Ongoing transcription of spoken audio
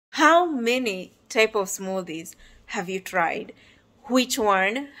How many type of smoothies have you tried? Which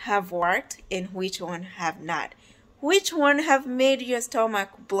one have worked and which one have not? Which one have made your stomach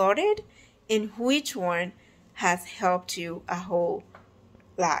bloated and which one has helped you a whole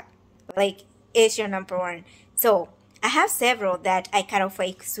lot? Like, is your number one? So I have several that I kind of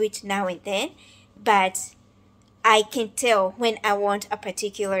like switch now and then, but I can tell when I want a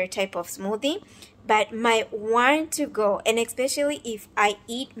particular type of smoothie. But my one to go, and especially if I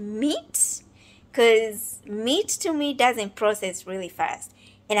eat meat, because meat to me doesn't process really fast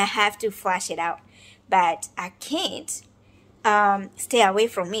and I have to flush it out. But I can't stay away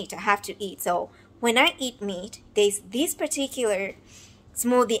from meat. I have to eat. So when I eat meat, there's this particular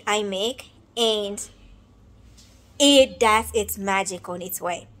smoothie I make and it does its magic on its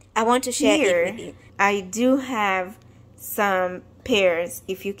way. I want to share it with you. I do have some pears,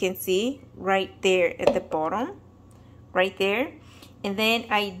 if you can see right there at the bottom, right there. And then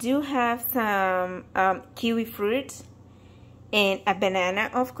I do have some kiwi fruit and a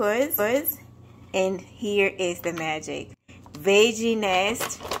banana, of course. And here is the magic: veggie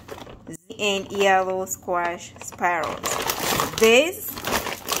nest and yellow squash spirals. This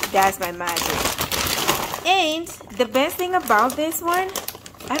does my magic. And the best thing about this one,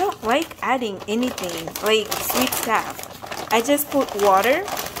 I don't like adding anything like sweet stuff. I just put water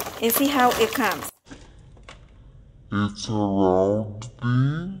and see how it comes. It's around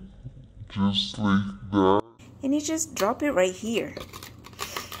me, just like that. And you just drop it right here.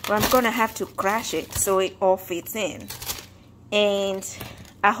 Well, I'm gonna have to crash it so it all fits in. And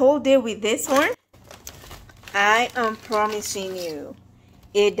a whole day with this one, I am promising you,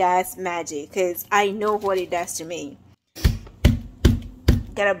 it does magic, because I know what it does to me.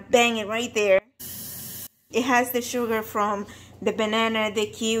 Gotta bang it right there. It has the sugar from the banana, the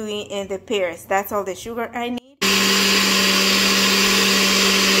kiwi, and the pears. That's all the sugar I need.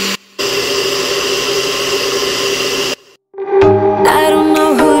 I don't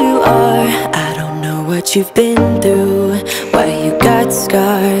know who you are, I don't know what you've been through, why you got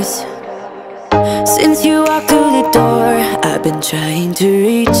scars. Since you walked through the door, I've been trying to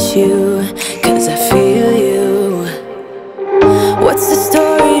reach you, 'cause I feel you. What's the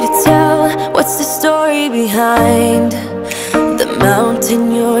story to tell? What's the story behind the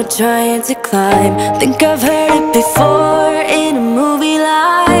mountain you're trying to climb? Think I've heard it before in a movie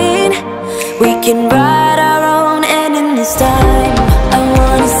line. We can write our own ending this time. I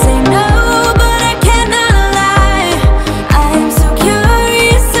wanna say no, but I cannot lie. I am so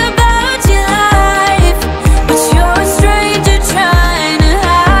curious about your life, but you're a stranger trying to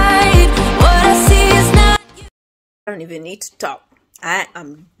hide. What I see is not you. I don't even need to talk. I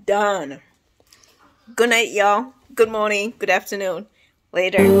am done. Good night, y'all. Good morning. Good afternoon.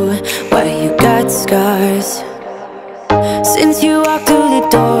 Later. Why you got scars? Since you walked through the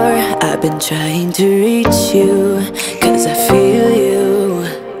door, I've been trying to reach you,